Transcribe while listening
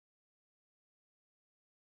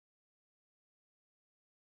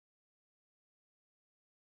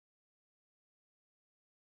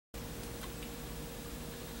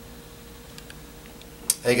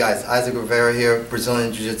Hey guys, Isaac Rivera here,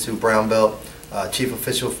 Brazilian Jiu-jitsu brown belt, chief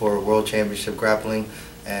official for World Championship Grappling,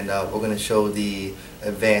 and we're going to show the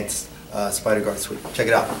advanced spider guard sweep. Check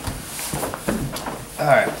it out.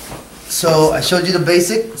 Alright, so I showed you the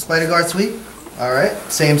basic spider guard sweep. Alright,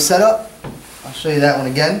 same setup. I'll show you that one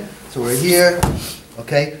again. So we're here,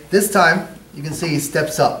 okay. This time, you can see he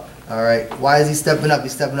steps up. Alright, why is he stepping up?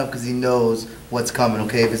 He's stepping up because he knows what's coming,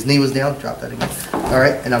 okay? If his knee was down, drop that again.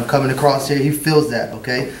 Alright, and I'm coming across here, he feels that,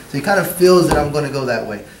 okay? So he kind of feels that I'm going to go that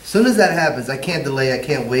way. As soon as that happens, I can't delay, I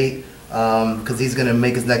can't wait, because he's going to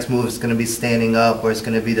make his next move. It's going to be standing up, or it's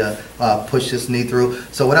going to be to push this knee through.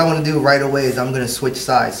 So what I want to do right away is I'm going to switch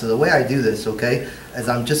sides. So the way I do this, okay, is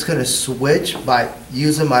I'm just going to switch by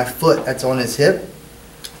using my foot that's on his hip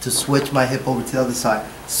to switch my hip over to the other side.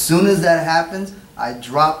 As soon as that happens, I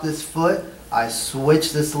drop this foot, I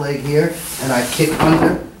switch this leg here, and I kick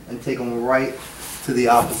under and take him right to the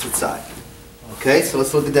opposite side. Okay, so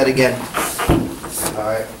let's look at that again.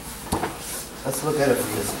 Alright, let's look at it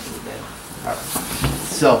from this again. Alright,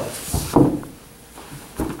 so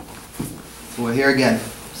we're here again.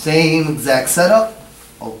 Same exact setup,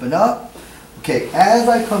 open up. Okay, as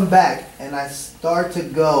I come back and I start to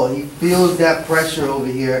go, he feels that pressure over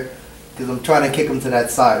here because I'm trying to kick him to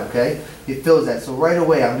that side, okay? He feels that. So right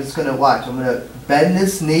away, I'm just going to watch. I'm going to bend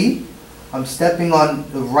this knee. I'm stepping on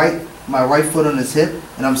the my right foot on his hip,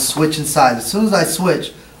 and I'm switching sides. As soon as I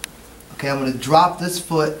switch, okay, I'm going to drop this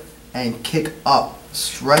foot and kick up,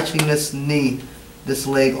 stretching this knee, this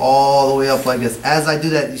leg all the way up like this. As I do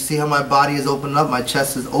that, you see how my body is opening up, my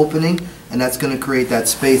chest is opening, and that's going to create that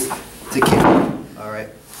space to kick. Alright.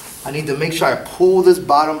 I need to make sure I pull this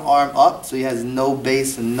bottom arm up so he has no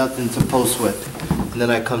base and nothing to post with. And then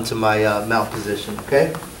I come to my mount position,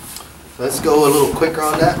 okay? So let's go a little quicker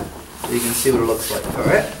on that so you can see what it looks like,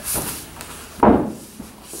 alright?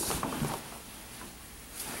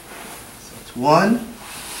 So it's one.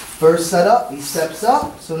 First setup, he steps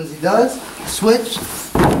up. As soon as he does, switch,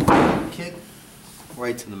 kick,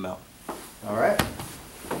 right to the mount. Alright?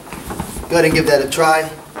 Go ahead and give that a try.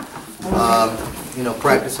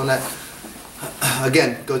 Practice on that.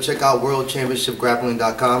 Again, go check out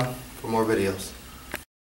worldchampionshipgrappling.com for more videos.